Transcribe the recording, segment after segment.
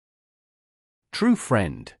True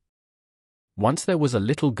friend. Once there was a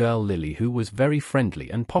little girl Lily who was very friendly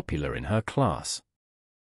and popular in her class.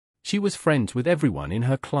 She was friends with everyone in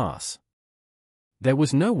her class. There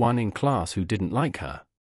was no one in class who didn't like her.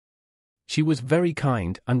 She was very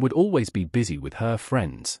kind and would always be busy with her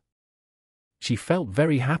friends. She felt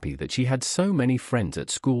very happy that she had so many friends at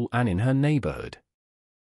school and in her neighborhood.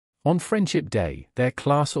 On Friendship Day, their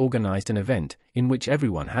class organized an event in which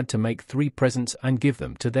everyone had to make 3 presents and give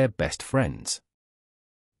them to their best friends.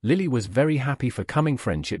 Lily was very happy for coming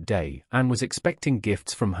Friendship Day and was expecting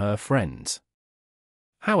gifts from her friends.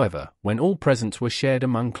 However, when all presents were shared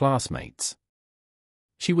among classmates,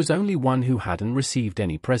 she was only one who hadn't received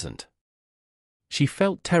any present. She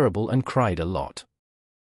felt terrible and cried a lot.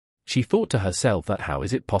 She thought to herself that how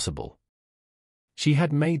is it possible? She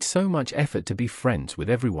had made so much effort to be friends with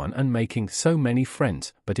everyone and making so many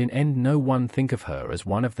friends, but in end no one think of her as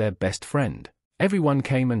one of their best friend. Everyone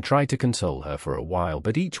came and tried to console her for a while,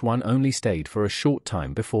 but each one only stayed for a short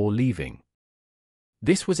time before leaving.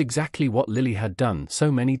 This was exactly what Lily had done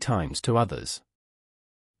so many times to others.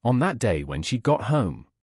 On that day when she got home,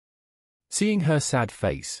 seeing her sad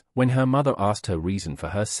face, when her mother asked her reason for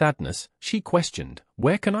her sadness, she questioned,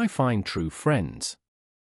 "Where can I find true friends?"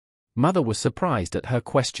 Mother was surprised at her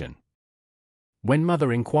question. When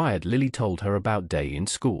Mother inquired, Lily told her about day in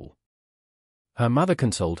school. Her mother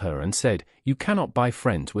consoled her and said, "You cannot buy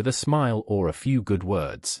friends with a smile or a few good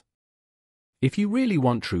words. If you really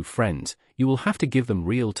want true friends, you will have to give them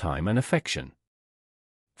real time and affection.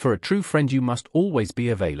 For a true friend you must always be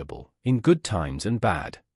available, in good times and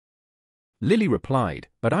bad." Lily replied,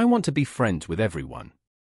 "But I want to be friends with everyone."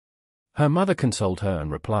 Her mother consoled her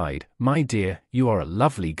and replied, "My dear, you are a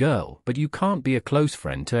lovely girl, but you can't be a close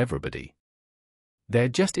friend to everybody. There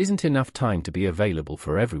just isn't enough time to be available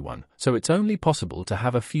for everyone, so it's only possible to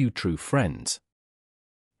have a few true friends.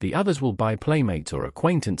 The others will buy playmates or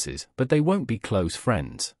acquaintances, but they won't be close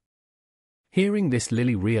friends." Hearing this,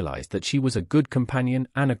 Lily realized that she was a good companion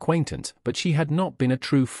and acquaintance, but she had not been a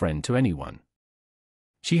true friend to anyone.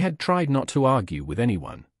 She had tried not to argue with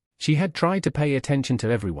anyone. She had tried to pay attention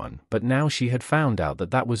to everyone, but now she had found out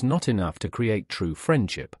that that was not enough to create true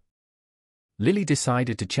friendship. Lily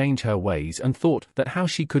decided to change her ways and thought that how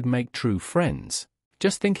she could make true friends.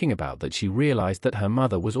 Just thinking about that, she realized that her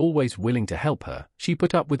mother was always willing to help her. She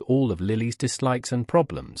put up with all of Lily's dislikes and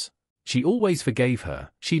problems. She always forgave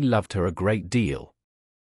her. She loved her a great deal.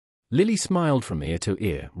 Lily smiled from ear to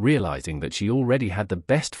ear, realizing that she already had the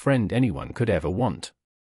best friend anyone could ever want.